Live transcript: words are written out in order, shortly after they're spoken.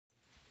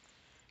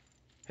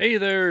Hey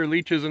there,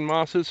 leeches and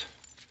mosses.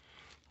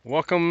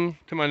 Welcome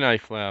to my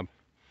knife lab.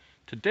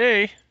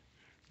 Today,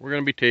 we're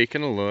going to be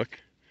taking a look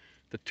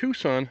at the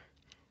Twosun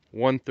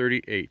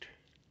 138.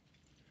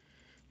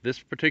 This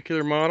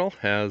particular model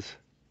has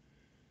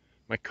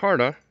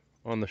micarta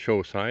on the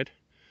show side.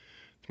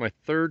 It's my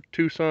third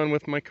Twosun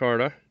with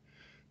micarta.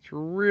 It's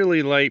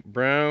really light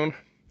brown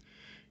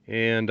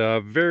and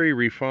very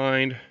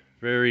refined,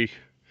 very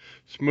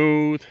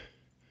smooth.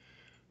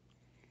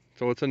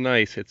 So it's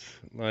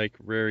like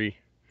very,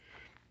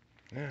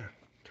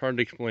 it's hard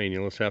to explain.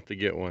 You'll just have to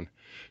get one.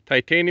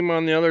 Titanium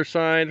on the other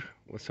side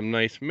with some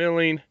nice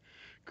milling.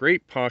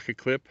 Great pocket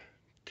clip.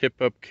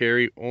 Tip up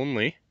carry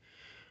only.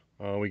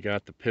 We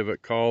got the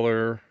pivot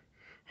collar,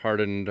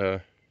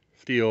 hardened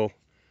steel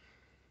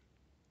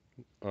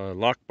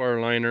lock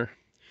bar liner,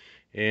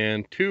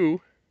 and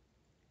two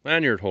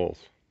lanyard holes.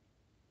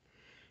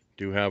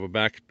 Do have a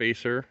back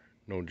spacer.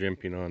 No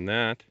jimping on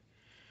that.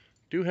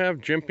 Do have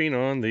jimping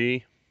on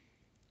the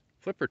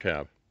flipper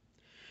tab.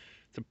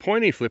 It's a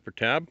pointy flipper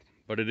tab,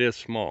 but it is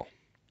small.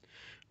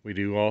 We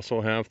do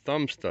also have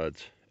thumb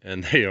studs,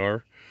 and they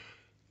are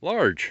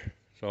large.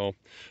 So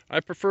I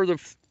prefer the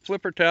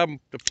flipper tab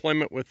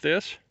deployment with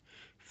this.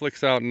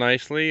 Flicks out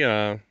nicely.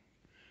 I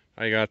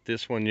got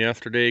this one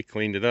yesterday,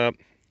 cleaned it up,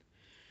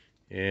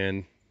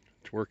 and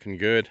it's working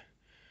good.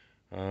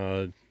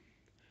 The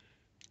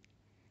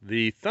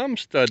thumb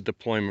stud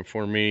deployment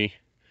for me,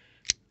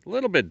 a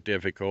little bit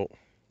difficult,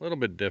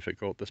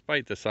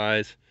 despite the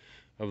size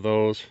of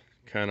those.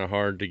 Kind of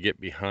hard to get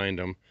behind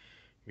them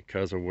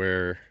because of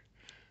where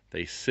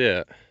they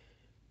sit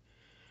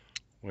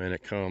when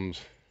it comes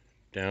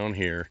down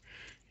here.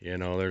 You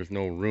know, there's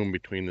no room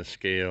between the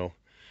scale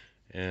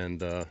and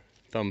the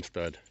thumb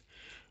stud.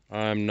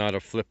 I'm not a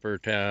flipper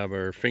tab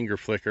or finger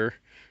flicker.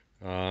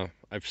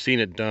 I've seen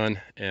it done,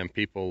 and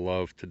people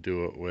love to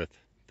do it with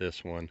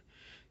this one.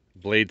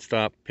 Blade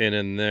stop pin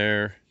in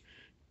there,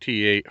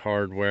 T8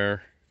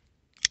 hardware.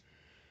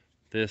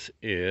 This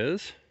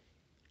is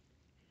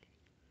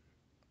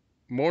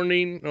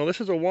this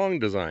is a Wong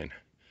Design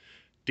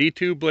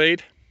D2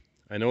 blade.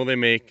 I know they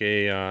make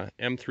a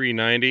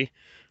M390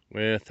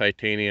 with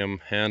titanium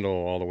handle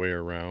all the way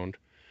around.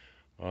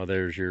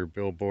 There's your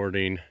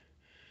billboarding.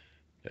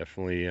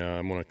 Definitely,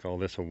 I'm going to call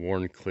this a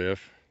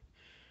Warncliffe,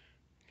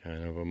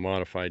 kind of a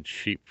modified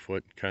sheep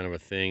foot kind of a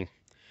thing.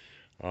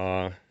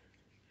 When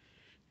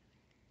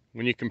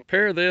you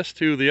compare this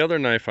to the other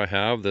knife I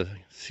have, the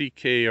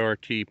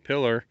CKRT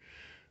Pillar,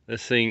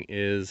 this thing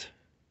is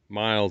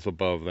miles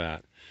above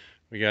that.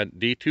 We got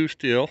D2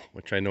 steel,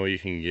 which I know you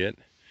can get,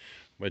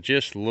 but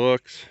just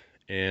looks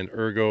and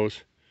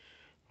ergos,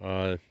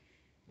 I'm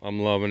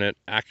loving it.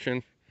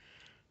 Action.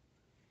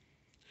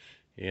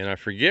 And I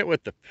forget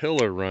what the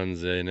Pillar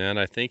runs in at.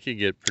 I think you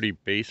get pretty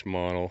base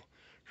model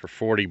for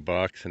 40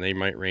 bucks, and they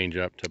might range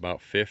up to about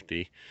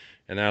 50.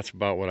 And that's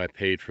about what I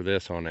paid for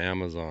this on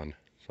Amazon.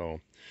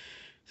 So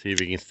see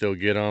if you can still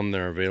get them.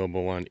 They're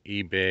available on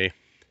eBay.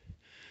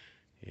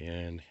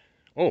 And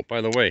oh,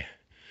 by the way,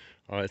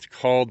 it's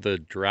called the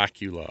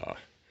Dracula.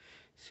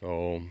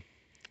 So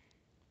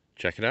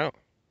check it out.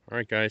 All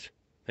right, guys.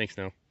 Thanks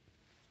now.